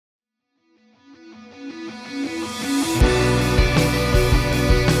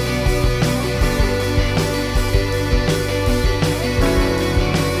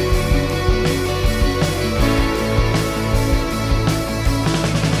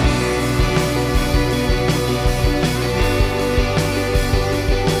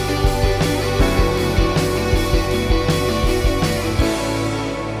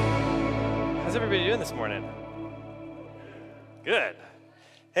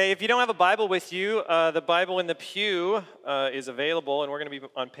Hey, if you don't have a Bible with you, the Bible in the pew is available, and we're going to be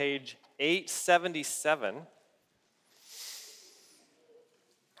on page 877.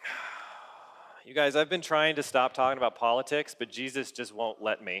 You guys, I've been trying to stop talking about politics, but Jesus just won't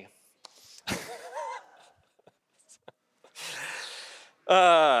let me.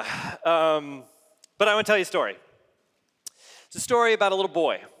 But I want to tell you a story. It's a story about a little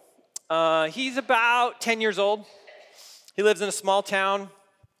boy. He's about 10 years old. He lives in a small town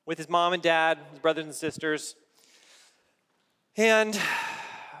with his mom and dad, his brothers and sisters. And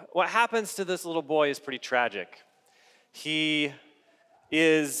what happens to this little boy is pretty tragic. He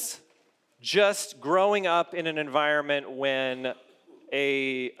is just growing up in an environment when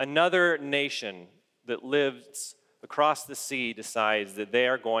another nation that lives across the sea decides that they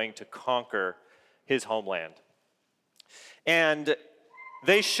are going to conquer his homeland. And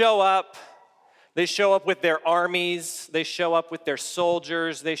they show up with their armies, they show up with their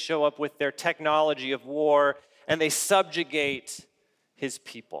soldiers, they show up with their technology of war, and they subjugate his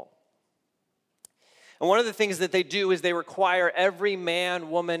people. And one of the things that they do is they require every man,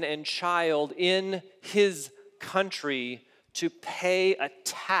 woman, and child in his country to pay a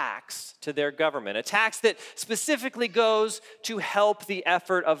tax to their government, a tax that specifically goes to help the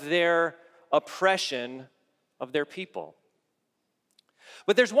effort of their oppression of their people.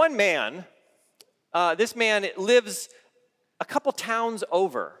 But there's one man. This man lives a couple towns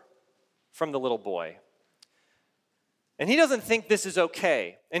over from the little boy. And he doesn't think this is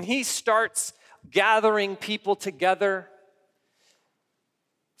okay. And he starts gathering people together,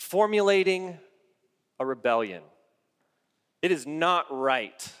 formulating a rebellion. It is not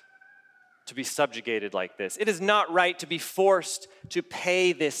right to be subjugated like this. It is not right to be forced to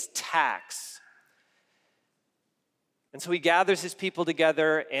pay this tax. And so he gathers his people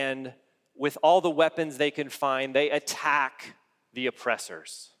together, and with all the weapons they can find, they attack the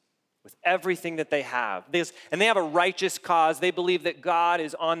oppressors with everything that they have. And they have a righteous cause. They believe that God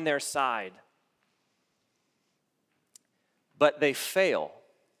is on their side. But they fail.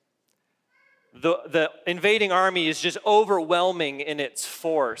 The invading army is just overwhelming in its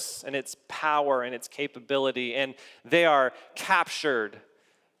force and its power and its capability, and they are captured,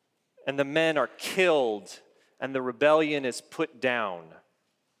 and the men are killed, and the rebellion is put down.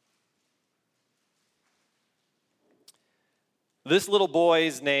 This little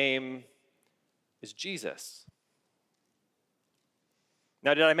boy's name is Jesus.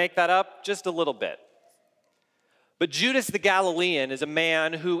 Now, did I make that up? Just a little bit. But Judas the Galilean is a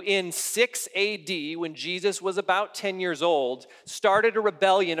man who in 6 AD, when Jesus was about 10 years old, started a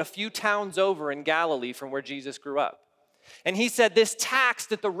rebellion a few towns over in Galilee from where Jesus grew up. And he said, this tax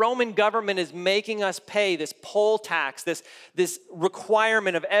that the Roman government is making us pay, this poll tax, this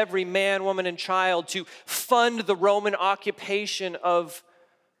requirement of every man, woman, and child to fund the Roman occupation of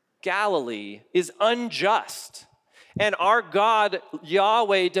Galilee is unjust. And our God,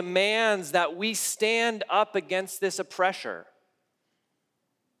 Yahweh, demands that we stand up against this oppressor.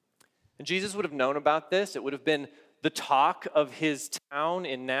 And Jesus would have known about this. It would have been the talk of his town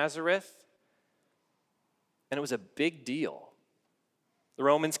in Nazareth. And it was a big deal. The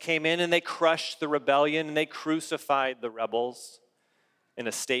Romans came in and they crushed the rebellion and they crucified the rebels in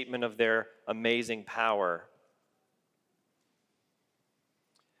a statement of their amazing power.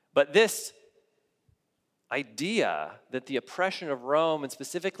 But this idea that the oppression of Rome, and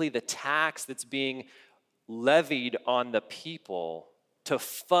specifically the tax that's being levied on the people to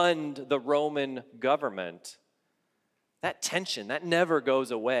fund the Roman government, that tension, that never goes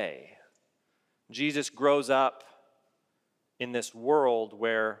away. Jesus grows up in this world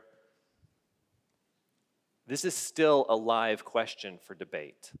where this is still a live question for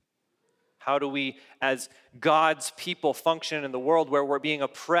debate. How do we, as God's people, function in the world where we're being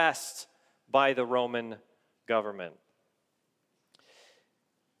oppressed by the Roman government?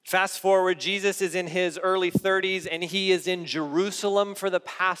 Fast forward, Jesus is in his early 30s and he is in Jerusalem for the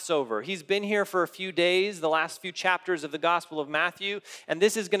Passover. He's been here for a few days, the last few chapters of the Gospel of Matthew, and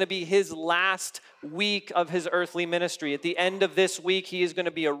this is going to be his last week of his earthly ministry. At the end of this week, he is going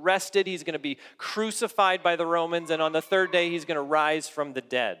to be arrested, he's going to be crucified by the Romans, and on the third day, he's going to rise from the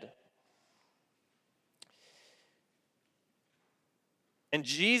dead. And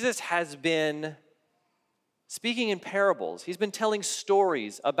Jesus has been speaking in parables. He's been telling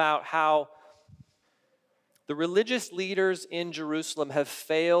stories about how the religious leaders in Jerusalem have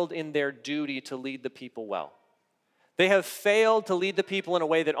failed in their duty to lead the people well. They have failed to lead the people in a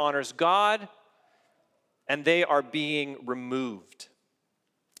way that honors God, and they are being removed.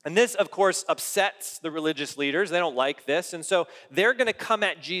 And this, of course, upsets the religious leaders. They don't like this. And so they're going to come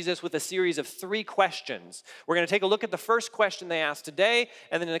at Jesus with a series of 3 questions. We're going to take a look at the first question they asked today,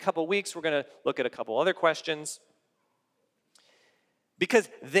 and then in a couple of weeks, we're going to look at a couple other questions. Because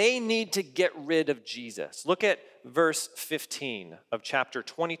they need to get rid of Jesus. Look at verse 15 of chapter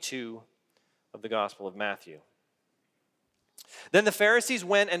 22 of the Gospel of Matthew. Then the Pharisees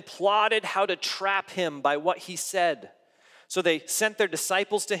went and plotted how to trap him by what he said. So they sent their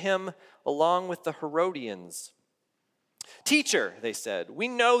disciples to him along with the Herodians. Teacher, they said, we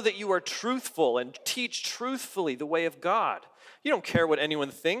know that you are truthful and teach truthfully the way of God. You don't care what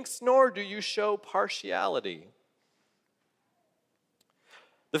anyone thinks, nor do you show partiality.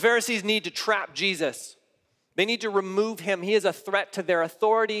 The Pharisees need to trap Jesus. They need to remove him. He is a threat to their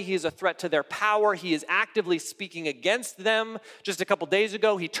authority. He is a threat to their power. He is actively speaking against them. Just a couple days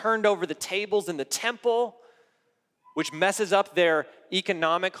ago, he turned over the tables in the temple, which messes up their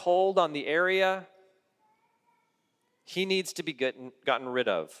economic hold on the area. He needs to be gotten rid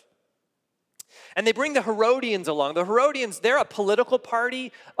of. And they bring the Herodians along. The Herodians, they're a political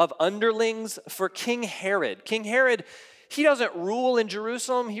party of underlings for King Herod. King Herod, he doesn't rule in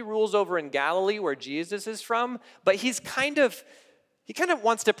Jerusalem. He rules over in Galilee, where Jesus is from. But he kind of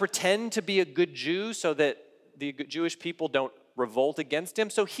wants to pretend to be a good Jew so that the Jewish people don't revolt against him.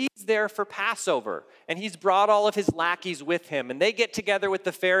 So he's there for Passover, and he's brought all of his lackeys with him, and they get together with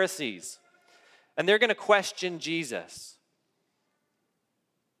the Pharisees, and they're going to question Jesus.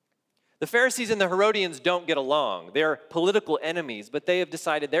 The Pharisees and the Herodians don't get along. They're political enemies, but they have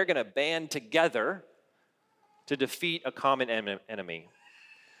decided they're going to band together to defeat a common enemy.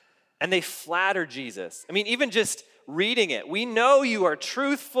 And they flatter Jesus. I mean, even just reading it, we know you are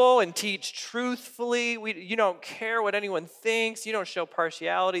truthful and teach truthfully. You don't care what anyone thinks. You don't show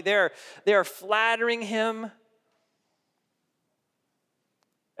partiality. They're flattering him.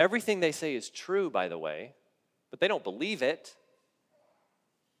 Everything they say is true, by the way, but they don't believe it.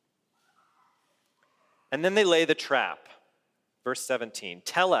 And then they lay the trap. Verse 17,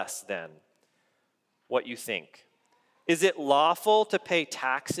 tell us then what you think. Is it lawful to pay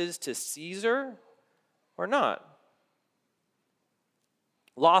taxes to Caesar or not?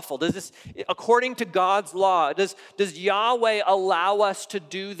 Lawful. Does this, according to God's law, does Yahweh allow us to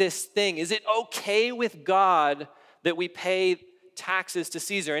do this thing? Is it okay with God that we pay taxes to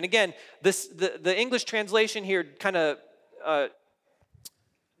Caesar? And again, the English translation here kind of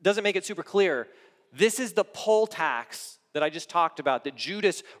doesn't make it super clear. This is the poll tax that I just talked about, that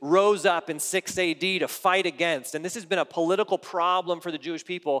Judas rose up in 6 AD to fight against. And this has been a political problem for the Jewish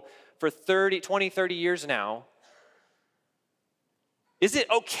people for 20, 30 years now. Is it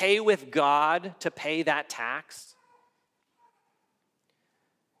okay with God to pay that tax?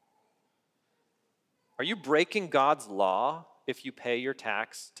 Are you breaking God's law if you pay your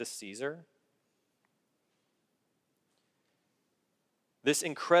tax to Caesar? This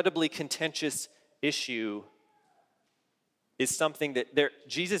incredibly contentious issue is something that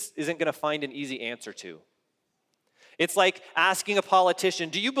Jesus isn't going to find an easy answer to. It's like asking a politician,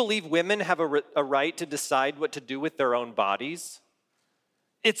 do you believe women have a right to decide what to do with their own bodies?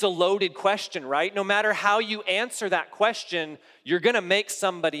 It's a loaded question, right? No matter how you answer that question, you're going to make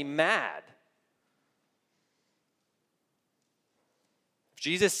somebody mad. If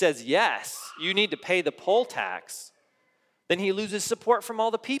Jesus says, yes, you need to pay the poll tax, then he loses support from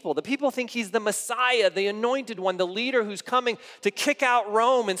all the people. The people think he's the Messiah, the anointed one, the leader who's coming to kick out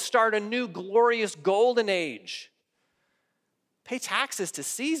Rome and start a new glorious golden age. Pay taxes to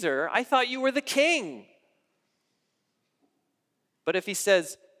Caesar? I thought you were the king. But if he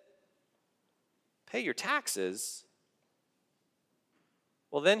says, pay your taxes,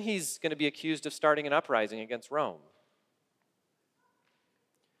 well, then he's going to be accused of starting an uprising against Rome.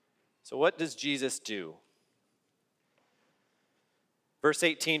 So what does Jesus do? Verse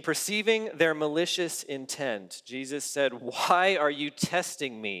 18, perceiving their malicious intent, Jesus said, why are you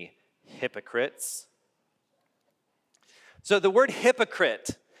testing me, hypocrites? So the word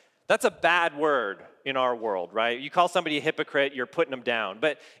hypocrite, that's a bad word in our world, right? You call somebody a hypocrite, you're putting them down.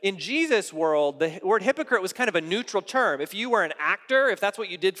 But in Jesus' world, the word hypocrite was kind of a neutral term. If you were an actor, if that's what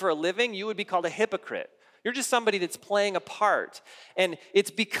you did for a living, you would be called a hypocrite. You're just somebody that's playing a part. And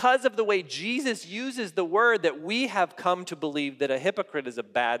it's because of the way Jesus uses the word that we have come to believe that a hypocrite is a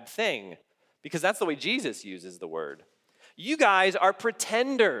bad thing, because that's the way Jesus uses the word. You guys are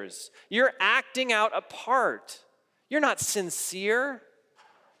pretenders. You're acting out a part. You're not sincere.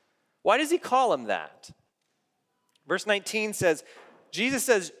 Why does he call them that? Verse 19 says, Jesus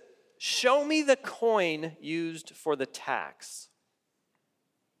says, show me the coin used for the tax.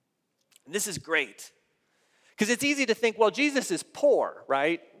 And this is great. Because it's easy to think, well, Jesus is poor,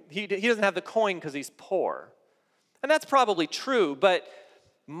 right? he doesn't have the coin because he's poor. And that's probably true, but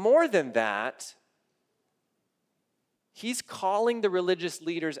more than that, he's calling the religious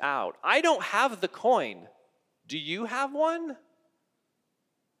leaders out. I don't have the coin. Do you have one?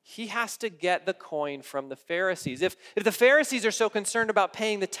 He has to get the coin from the Pharisees. If the Pharisees are so concerned about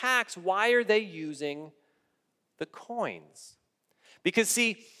paying the tax, why are they using the coins? Because,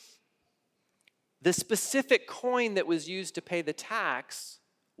 see, the specific coin that was used to pay the tax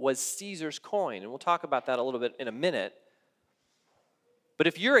was Caesar's coin. And we'll talk about that a little bit in a minute. But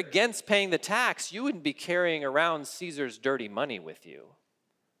if you're against paying the tax, you wouldn't be carrying around Caesar's dirty money with you.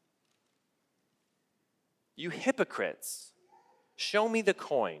 You hypocrites, show me the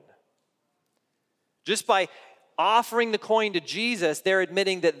coin. Just by offering the coin to Jesus, they're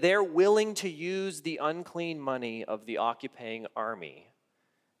admitting that they're willing to use the unclean money of the occupying army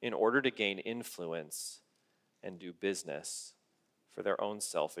in order to gain influence and do business for their own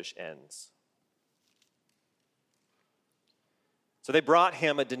selfish ends. So they brought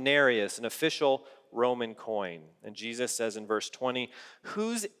him a denarius, an official Roman coin. And Jesus says in verse 20,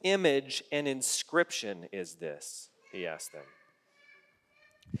 "Whose image and inscription is this?" he asked them.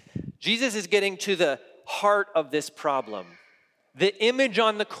 Jesus is getting to the heart of this problem. The image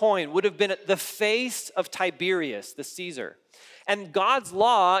on the coin would have been the face of Tiberius, the Caesar. And God's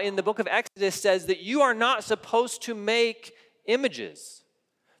law in the book of Exodus says that you are not supposed to make images.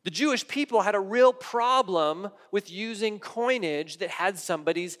 The Jewish people had a real problem with using coinage that had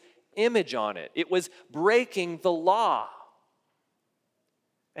somebody's image on it. It was breaking the law.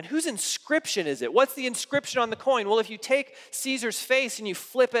 And whose inscription is it? What's the inscription on the coin? Well, if you take Caesar's face and you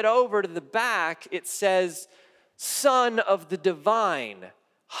flip it over to the back, it says, "Son of the Divine,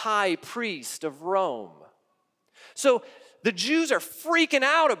 High Priest of Rome." So the Jews are freaking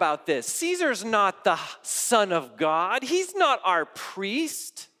out about this. Caesar's not the Son of God. He's not our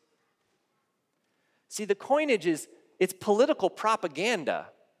priest. See, the coinage it's political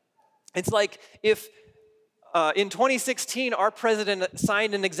propaganda. It's like if in 2016, our president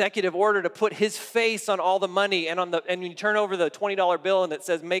signed an executive order to put his face on all the money, and you turn over the $20 bill and it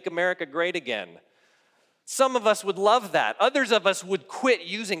says, "Make America Great Again." Some of us would love that. Others of us would quit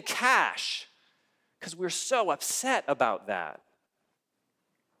using cash because we're so upset about that.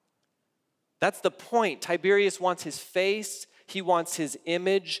 That's the point. Tiberius wants his face. He wants his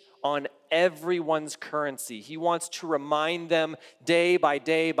image on everyone's currency. He wants to remind them day by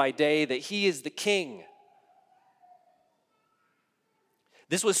day by day that he is the king.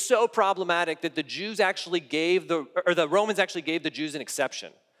 This was so problematic that the Romans actually gave the Jews an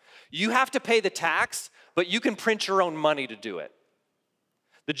exception. You have to pay the tax, but you can print your own money to do it.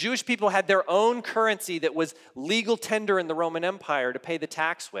 The Jewish people had their own currency that was legal tender in the Roman Empire to pay the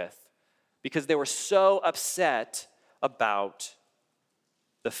tax with because they were so upset about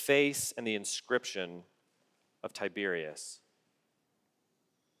the face and the inscription of Tiberius.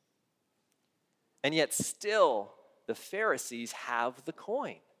 And yet still, the Pharisees have the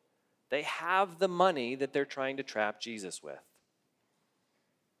coin. They have the money that they're trying to trap Jesus with.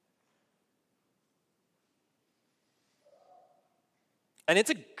 And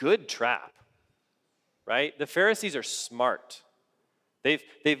it's a good trap, right? The Pharisees are smart.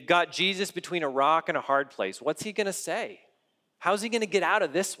 They've got Jesus between a rock and a hard place. What's he going to say? How's he going to get out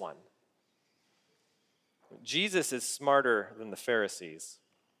of this one? Jesus is smarter than the Pharisees.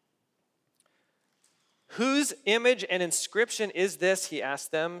 "Whose image and inscription is this?" he asked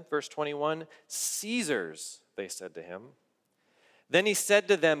them. Verse 21, "Caesar's," they said to him. Then he said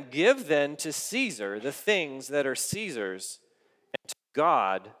to them, "Give then to Caesar the things that are Caesar's, and to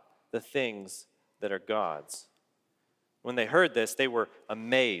God the things that are God's." When they heard this, they were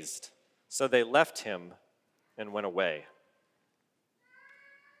amazed. So they left him and went away.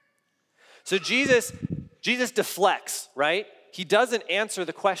 So Jesus deflects, right? He doesn't answer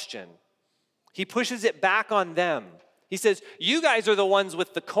the question. He pushes it back on them. He says, "You guys are the ones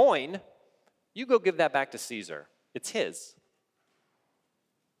with the coin. You go give that back to Caesar. It's his."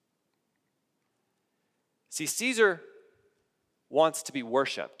 See, Caesar wants to be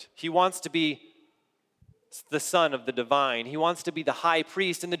worshiped. He wants to be the Son of the Divine. He wants to be the high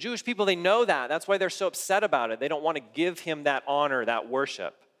priest. And the Jewish people, they know that. That's why they're so upset about it. They don't want to give him that honor, that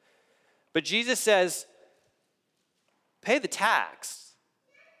worship. But Jesus says, pay the tax,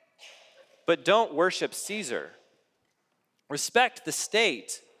 but don't worship Caesar. Respect the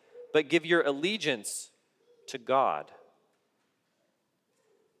state, but give your allegiance to God.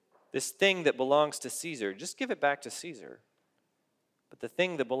 This thing that belongs to Caesar, just give it back to Caesar. But the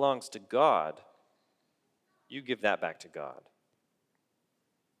thing that belongs to God, you give that back to God.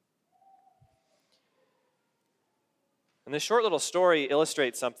 And this short little story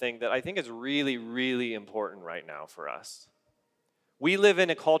illustrates something that I think is really, really important right now for us. We live in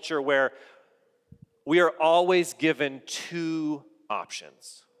a culture where we are always given two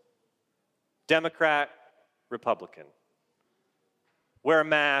options: Democrat, Republican. Wear a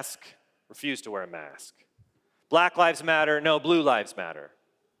mask, refuse to wear a mask. Black lives matter, no, blue lives matter.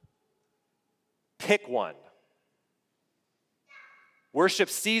 Pick one. Worship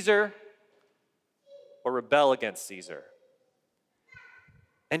Caesar or rebel against Caesar.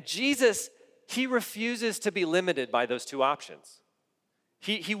 And Jesus, he refuses to be limited by those two options.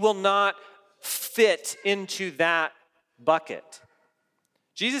 He will not fit into that bucket.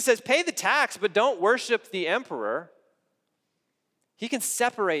 Jesus says, pay the tax, but don't worship the emperor. He can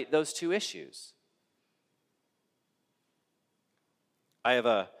separate those two issues. I have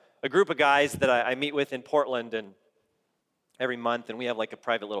a group of guys that I meet with in Portland and every month, and we have like a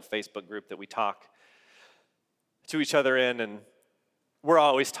private little Facebook group that we talk to each other in, and we're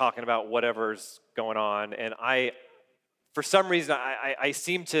always talking about whatever's going on. And for some reason, I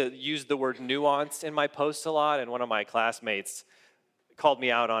seem to use the word nuance in my posts a lot, and one of my classmates called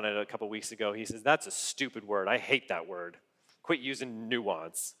me out on it a couple weeks ago. He says, that's a stupid word. I hate that word. Quit using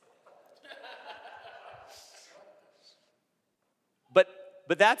nuance. But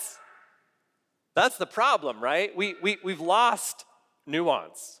that's the problem, right? We've lost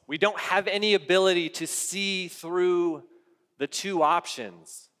nuance. We don't have any ability to see through the two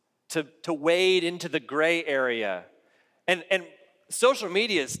options, to wade into the gray area. And social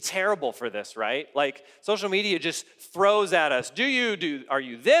media is terrible for this, right? Like, social media just throws at us, are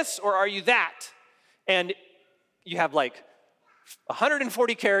you this or are you that? And you have like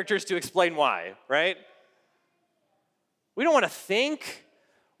 140 characters to explain why, right? We don't want to think.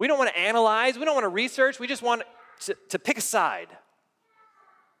 We don't want to analyze. We don't want to research. We just want to pick a side.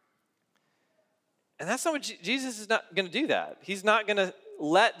 And that's not what Jesus is not going to do that. He's not going to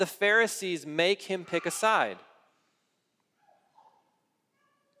let the Pharisees make him pick a side.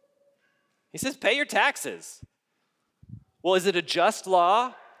 He says, pay your taxes. Well, is it a just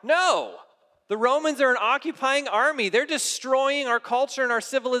law? No. The Romans are an occupying army. They're destroying our culture and our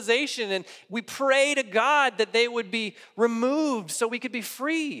civilization, and we pray to God that they would be removed so we could be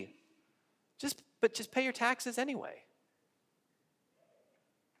free. But just pay your taxes anyway.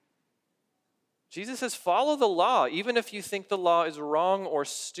 Jesus says, follow the law, even if you think the law is wrong or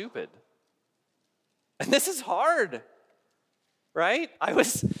stupid. And this is hard, right? I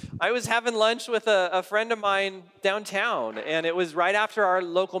was having lunch with a friend of mine downtown, and it was right after our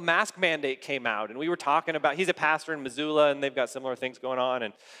local mask mandate came out, and we were talking about, he's a pastor in Missoula, and they've got similar things going on,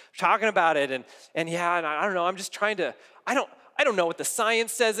 and talking about it, and I don't know, I'm just trying to, I don't know what the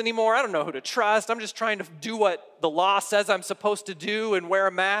science says anymore. I don't know who to trust. I'm just trying to do what the law says I'm supposed to do and wear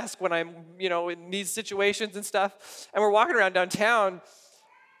a mask when I'm, in these situations and stuff. And we're walking around downtown,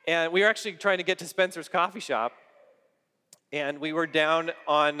 and we were actually trying to get to Spencer's coffee shop. And we were down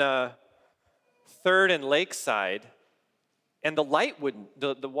on 3rd and Lakeside, and the light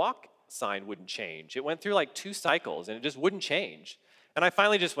the walk sign wouldn't change. It went through like 2 cycles, and it just wouldn't change. And I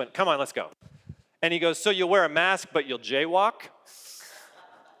finally just went, come on, let's go. And he goes, so you'll wear a mask, but you'll jaywalk?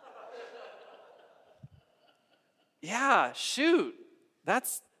 Yeah, shoot.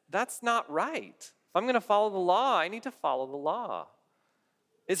 That's not right. If I'm going to follow the law, I need to follow the law.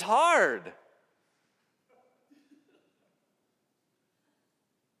 It's hard.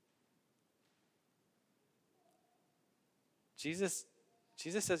 Jesus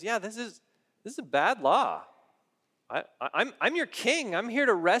says, yeah, this is a bad law. I'm your king. I'm here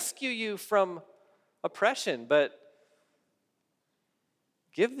to rescue you from oppression, but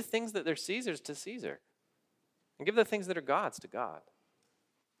give the things that are Caesar's to Caesar, and give the things that are God's to God.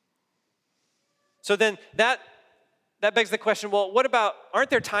 So then that begs the question, well, what about,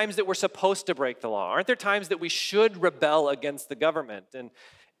 aren't there times that we're supposed to break the law? Aren't there times that we should rebel against the government? And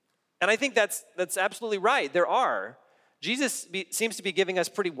I think that's absolutely right. There are. Jesus seems to be giving us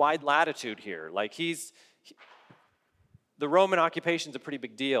pretty wide latitude here. Like the Roman occupation is a pretty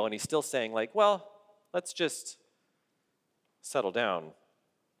big deal, and he's still saying like, well, let's just settle down.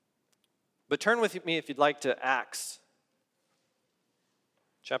 But turn with me, if you'd like, to Acts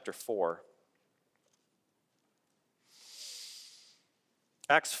chapter 4.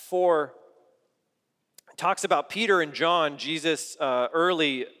 Acts 4 talks about Peter and John, Jesus'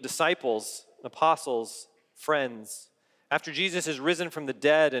 early disciples, apostles, friends. After Jesus has risen from the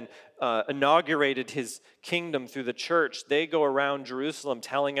dead and inaugurated his kingdom through the church, they go around Jerusalem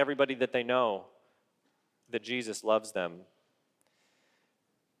telling everybody that they know that Jesus loves them.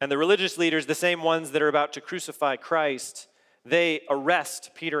 And the religious leaders, the same ones that are about to crucify Christ, they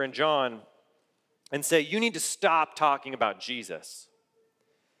arrest Peter and John and say, you need to stop talking about Jesus.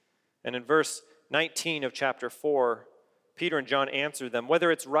 And in verse 19 of chapter 4, Peter and John answer them,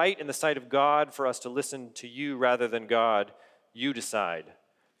 whether it's right in the sight of God for us to listen to you rather than God, you decide.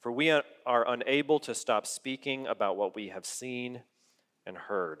 For we are unable to stop speaking about what we have seen and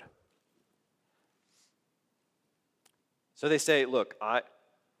heard. So they say, look, I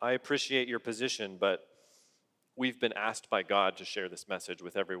appreciate your position, but we've been asked by God to share this message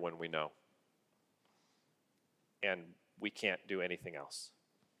with everyone we know. And we can't do anything else.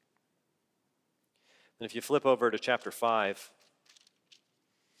 And if you flip over to chapter 5,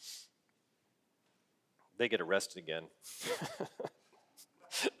 they get arrested again.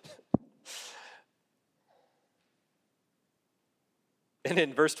 And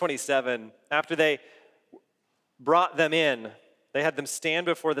in verse 27, after they brought them in, they had them stand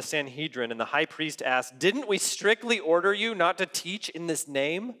before the Sanhedrin, and the high priest asked, didn't we strictly order you not to teach in this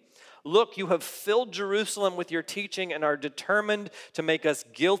name? Look, you have filled Jerusalem with your teaching and are determined to make us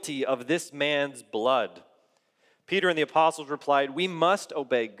guilty of this man's blood. Peter and the apostles replied, we must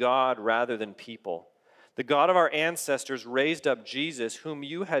obey God rather than people. The God of our ancestors raised up Jesus, whom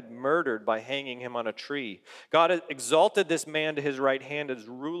you had murdered by hanging him on a tree. God exalted this man to his right hand as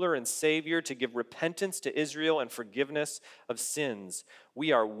ruler and savior to give repentance to Israel and forgiveness of sins.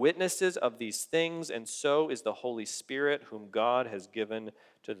 We are witnesses of these things, and so is the Holy Spirit, whom God has given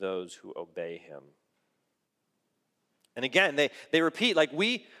to those who obey him. And again, they repeat, like,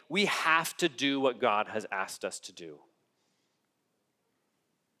 we have to do what God has asked us to do.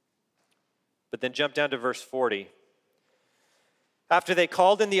 But then jump down to verse 40. After they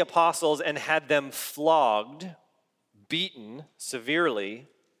called in the apostles and had them flogged, beaten severely,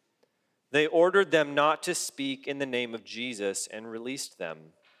 they ordered them not to speak in the name of Jesus and released them.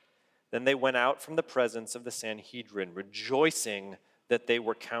 Then they went out from the presence of the Sanhedrin, rejoicing that they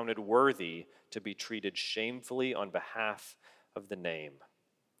were counted worthy to be treated shamefully on behalf of the name.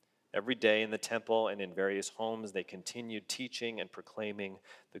 Every day in the temple and in various homes, they continued teaching and proclaiming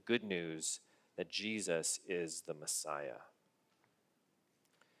the good news that Jesus is the Messiah.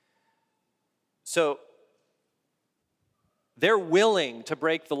 So, they're willing to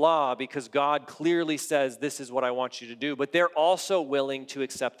break the law because God clearly says, this is what I want you to do, but they're also willing to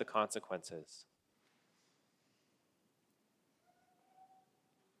accept the consequences.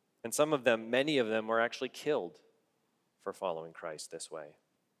 And some of them, many of them, were actually killed for following Christ this way.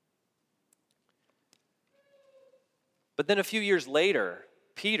 But then a few years later,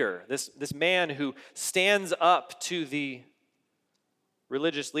 Peter, this man who stands up to the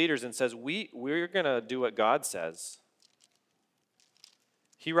religious leaders and says, we're going to do what God says.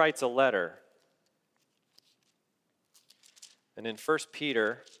 He writes a letter. And in 1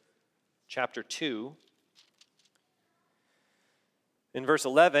 Peter chapter 2, in verse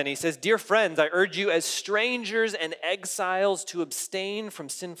 11, he says, dear friends, I urge you as strangers and exiles to abstain from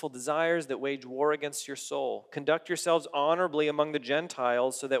sinful desires that wage war against your soul. Conduct yourselves honorably among the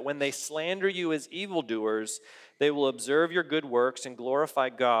Gentiles so that when they slander you as evildoers, they will observe your good works and glorify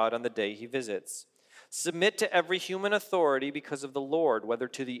God on the day he visits. Submit to every human authority because of the Lord, whether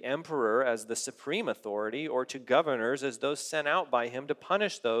to the emperor as the supreme authority or to governors as those sent out by him to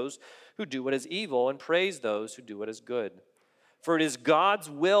punish those who do what is evil and praise those who do what is good. For it is God's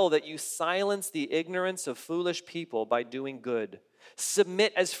will that you silence the ignorance of foolish people by doing good.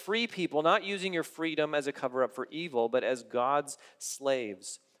 Submit as free people, not using your freedom as a cover-up for evil, but as God's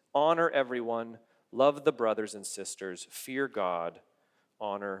slaves. Honor everyone, love the brothers and sisters, fear God,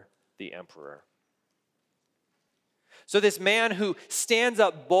 honor the emperor. So this man who stands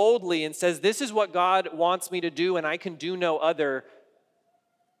up boldly and says, this is what God wants me to do and I can do no other,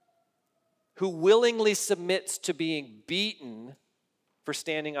 who willingly submits to being beaten for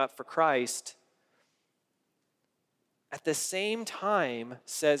standing up for Christ, at the same time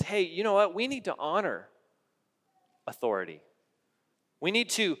says, hey, you know what? We need to honor authority. We need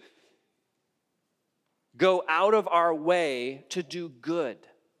to go out of our way to do good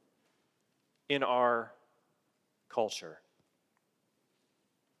in our culture.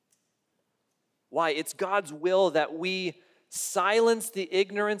 Why? It's God's will that we silence the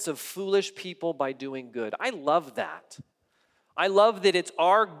ignorance of foolish people by doing good. I love that. I love that it's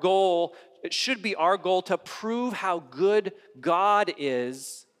our goal, it should be our goal to prove how good God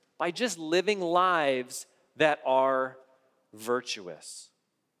is by just living lives that are virtuous.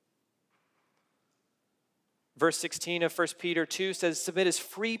 Verse 16 of 1 Peter 2 says, submit as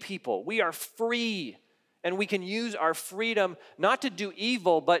free people. We are free, and we can use our freedom not to do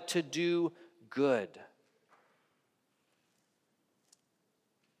evil, but to do good.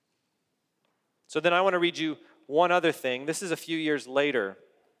 So then I want to read you one other thing. This is a few years later.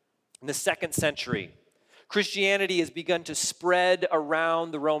 In the 2nd century, Christianity has begun to spread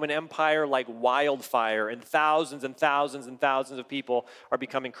around the Roman Empire like wildfire, and thousands and thousands and thousands of people are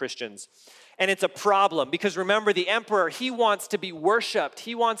becoming Christians. And it's a problem because remember, the emperor, he wants to be worshiped.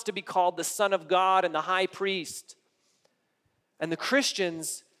 He wants to be called the Son of God and the high priest. And the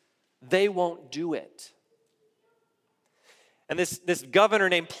Christians, they won't do it. And this governor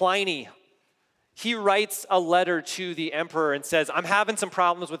named Pliny, he writes a letter to the emperor and says, I'm having some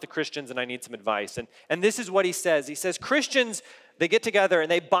problems with the Christians and I need some advice. And this is what he says. He says, Christians, they get together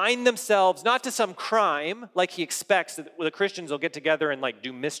and they bind themselves not to some crime like he expects that the Christians will get together and like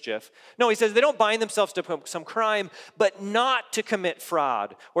do mischief. No, he says they don't bind themselves to some crime, but not to commit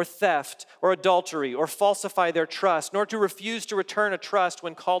fraud or theft or adultery or falsify their trust, nor to refuse to return a trust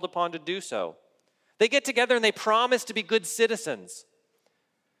when called upon to do so. They get together and they promise to be good citizens.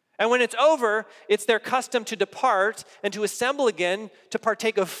 And when it's over, it's their custom to depart and to assemble again to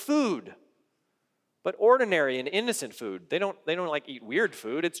partake of food. But ordinary and innocent food. They don't like eat weird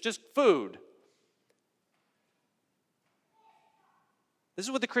food. It's just food. This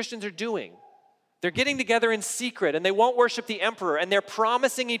is what the Christians are doing. They're getting together in secret and they won't worship the emperor and they're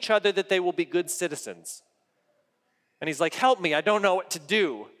promising each other that they will be good citizens. And he's like, help me, I don't know what to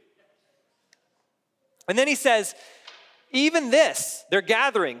do. And then he says, even this, their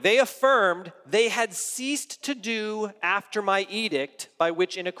gathering, they affirmed they had ceased to do after my edict, by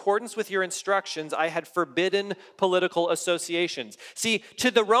which in accordance with your instructions, I had forbidden political associations. See, to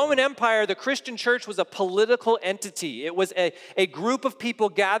the Roman Empire, the Christian church was a political entity. It was a group of people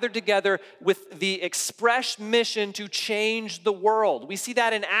gathered together with the express mission to change the world. We see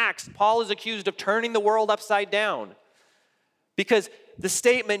that in Acts. Paul is accused of turning the world upside down. Because the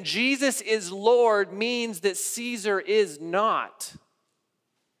statement, Jesus is Lord, means that Caesar is not.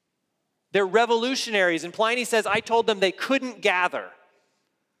 They're revolutionaries, and Pliny says, I told them they couldn't gather.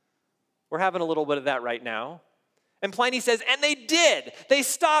 We're having a little bit of that right now. And Pliny says, and they did. They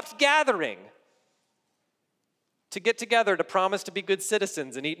stopped gathering to get together to promise to be good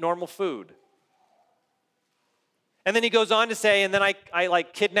citizens and eat normal food. And then he goes on to say, and then I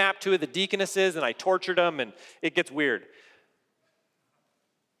like kidnapped 2 of the deaconesses and I tortured them, and it gets weird.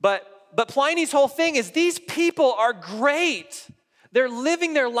 But Pliny's whole thing is these people are great. They're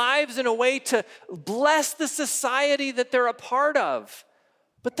living their lives in a way to bless the society that they're a part of.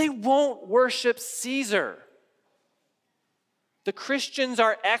 But they won't worship Caesar. The Christians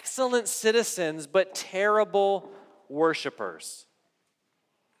are excellent citizens, but terrible worshipers.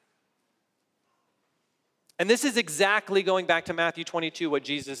 And this is exactly, going back to Matthew 22, what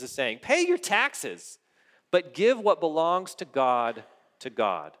Jesus is saying. Pay your taxes, but give what belongs to God to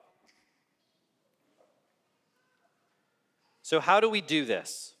God. So how do we do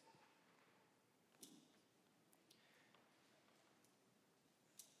this?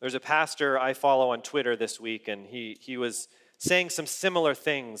 There's a pastor I follow on Twitter this week, and he was saying some similar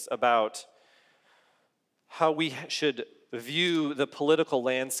things about how we should view the political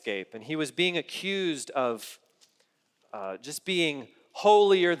landscape. And he was being accused of just being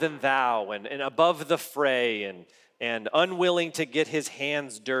holier than thou and above the fray and unwilling to get his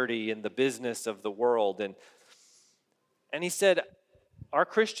hands dirty in the business of the world. And he said, are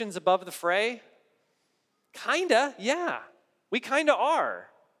Christians above the fray? Kinda, yeah. We kinda are.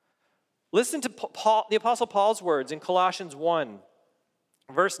 Listen to Paul, the Apostle Paul's words in Colossians 1,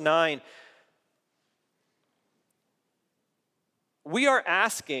 verse 9. We are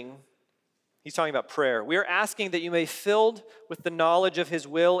asking, he's talking about prayer, we are asking that you may be filled with the knowledge of his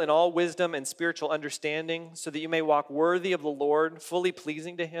will in all wisdom and spiritual understanding, so that you may walk worthy of the Lord, fully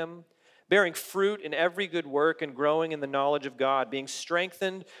pleasing to him, bearing fruit in every good work and growing in the knowledge of God, being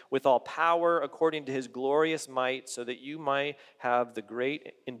strengthened with all power according to his glorious might, so that you might have the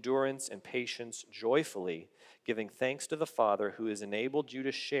great endurance and patience joyfully, giving thanks to the Father who has enabled you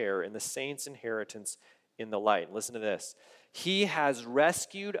to share in the saints' inheritance in the light. Listen to this. He has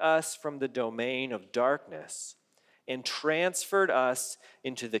rescued us from the domain of darkness and transferred us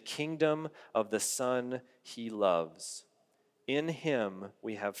into the kingdom of the Son he loves. In him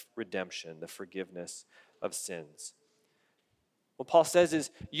we have redemption, the forgiveness of sins. What Paul says is,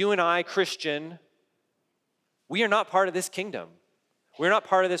 you and I, Christian, we are not part of this kingdom. We're not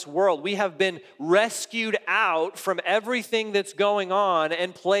part of this world. We have been rescued out from everything that's going on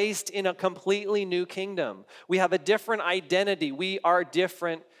and placed in a completely new kingdom. We have a different identity. We are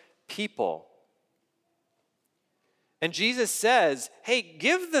different people. And Jesus says, hey,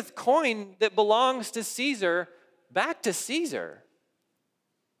 give the coin that belongs to Caesar back to Caesar.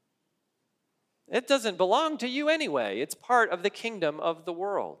 It doesn't belong to you anyway. It's part of the kingdom of the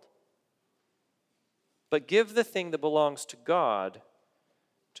world. But give the thing that belongs to God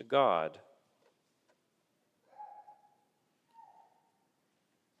to God?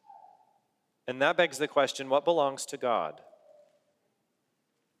 And that begs the question, what belongs to God?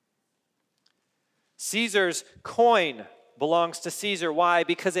 Caesar's coin belongs to Caesar. Why?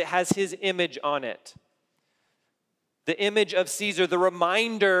 Because it has his image on it. The image of Caesar, the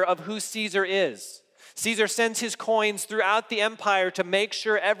reminder of who Caesar is. Caesar sends his coins throughout the empire to make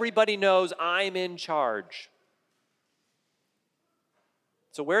sure everybody knows I'm in charge.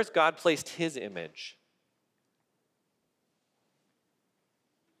 So where's God placed his image?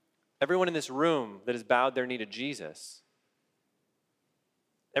 Everyone in this room that has bowed their knee to Jesus,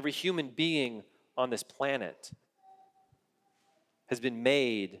 every human being on this planet has been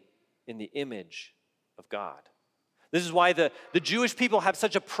made in the image of God. This is why the Jewish people have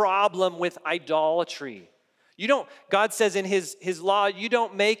such a problem with idolatry. God says in his law, you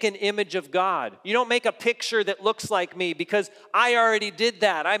don't make an image of God. You don't make a picture that looks like me because I already did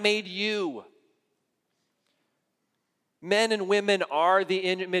that. I made you. Men and women are the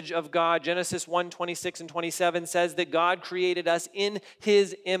image of God. Genesis 1:26 and 27 says that God created us in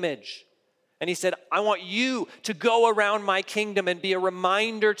his image. And he said, I want you to go around my kingdom and be a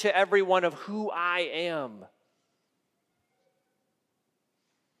reminder to everyone of who I am.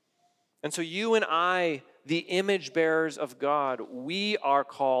 And so you and I, the image bearers of God, we are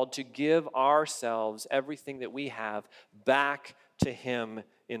called to give ourselves, everything that we have, back to him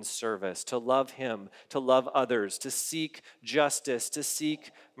in service, to love him, to love others, to seek justice, to seek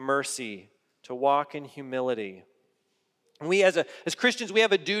mercy, to walk in humility. And we as Christians, we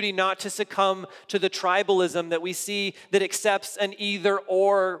have a duty not to succumb to the tribalism that we see that accepts an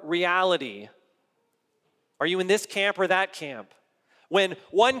either-or reality. Are you in this camp or that camp? When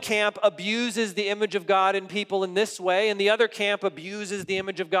one camp abuses the image of God in people in this way, and the other camp abuses the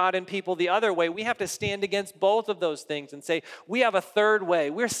image of God in people the other way, we have to stand against both of those things and say, we have a third way.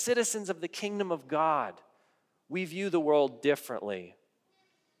 We're citizens of the kingdom of God. We view the world differently.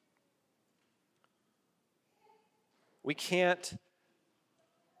 We can't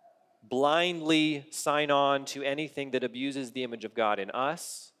blindly sign on to anything that abuses the image of God in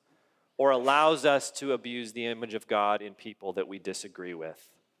us or allows us to abuse the image of God in people that we disagree with.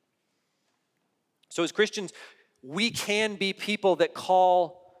 So as Christians, we can be people that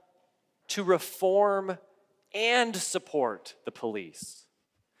call to reform and support the police.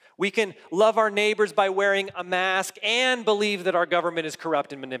 We can love our neighbors by wearing a mask and believe that our government is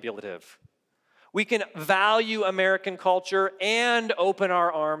corrupt and manipulative. We can value American culture and open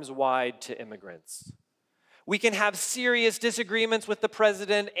our arms wide to immigrants. We can have serious disagreements with the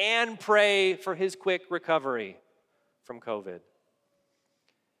president and pray for his quick recovery from COVID.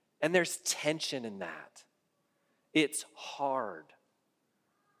 And there's tension in that. It's hard.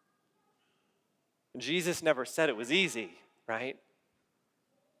 Jesus never said it was easy, right?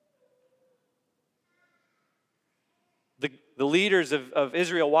 The leaders of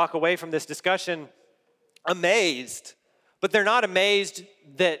Israel walk away from this discussion amazed, but they're not amazed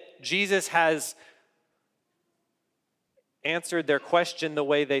that Jesus has answered their question the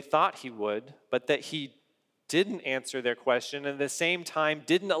way they thought he would, but that he didn't answer their question and at the same time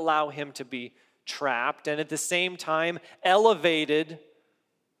didn't allow him to be trapped and at the same time elevated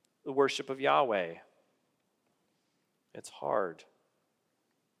the worship of Yahweh. It's hard.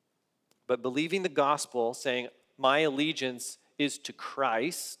 But believing the gospel, saying, my allegiance is to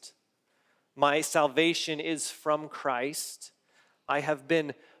Christ, my salvation is from Christ, I have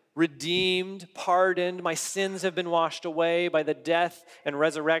been redeemed, pardoned, my sins have been washed away by the death and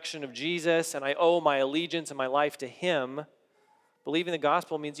resurrection of Jesus, and I owe my allegiance and my life to him. Believing the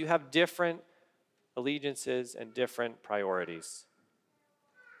gospel means you have different allegiances and different priorities.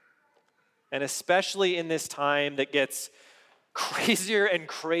 And especially in this time that gets crazier and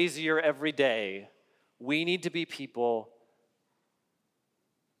crazier every day, we need to be people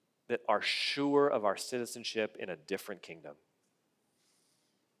that are sure of our citizenship in a different kingdom.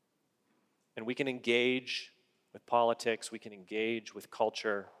 And we can engage with politics, we can engage with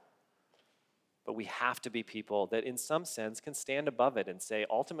culture, but we have to be people that in some sense can stand above it and say,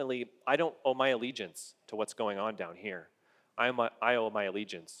 ultimately, I don't owe my allegiance to what's going on down here. I owe my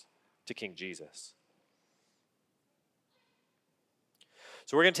allegiance to King Jesus.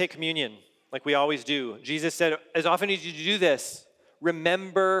 So we're going to take communion like we always do. Jesus said, as often as you do this,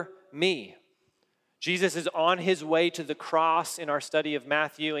 remember me. Jesus is on his way to the cross in our study of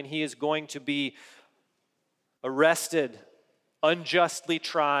Matthew, and he is going to be arrested, unjustly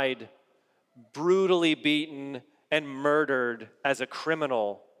tried, brutally beaten, and murdered as a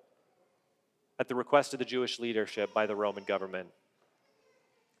criminal at the request of the Jewish leadership by the Roman government.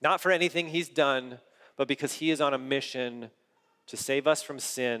 Not for anything he's done, but because he is on a mission to save us from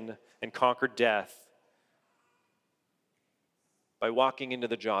sin and conquer death by walking into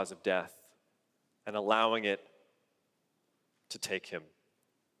the jaws of death and allowing it to take him.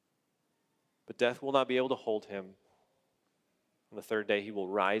 But death will not be able to hold him. On the third day, he will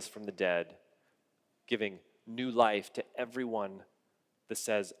rise from the dead, giving new life to everyone that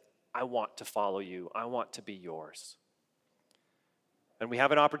says, I want to follow you. I want to be yours. And we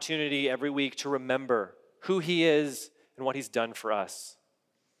have an opportunity every week to remember who he is and what he's done for us,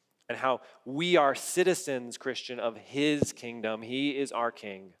 and how we are citizens, Christian, of his kingdom. He is our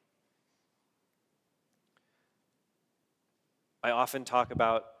king. I often talk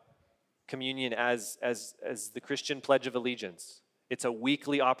about communion as the Christian Pledge of Allegiance. It's a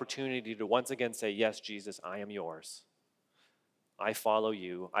weekly opportunity to once again say, yes, Jesus, I am yours. I follow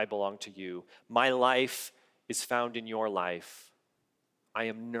you. I belong to you. My life is found in your life. I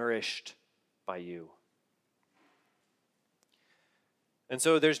am nourished by you. And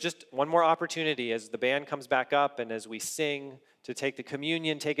so there's just one more opportunity as the band comes back up and as we sing to take the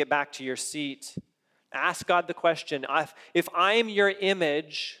communion, take it back to your seat. Ask God the question, if I am your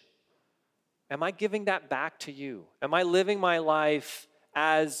image, am I giving that back to you? Am I living my life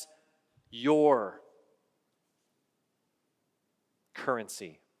as your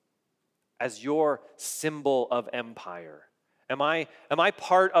currency, as your symbol of empire? Am I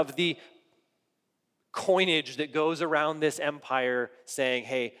part of the coinage that goes around this empire saying,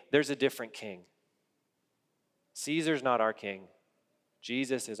 hey, there's a different king? Caesar's not our king.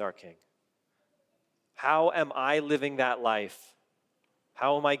 Jesus is our king. How am I living that life?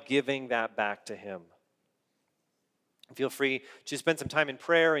 How am I giving that back to him? Feel free to spend some time in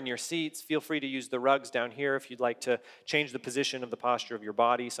prayer in your seats. Feel free to use the rugs down here if you'd like to change the position of the posture of your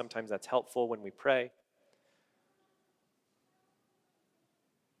body. Sometimes that's helpful when we pray.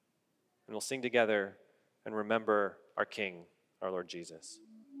 And we'll sing together and remember our King, our Lord Jesus.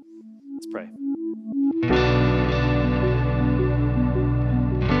 Let's pray.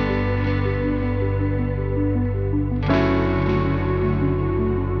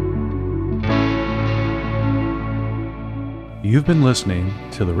 You've been listening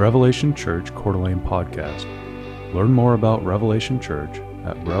to the Revelation Church Coeur d'Alene podcast. Learn more about Revelation Church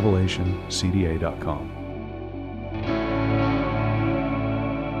at revelationcda.com.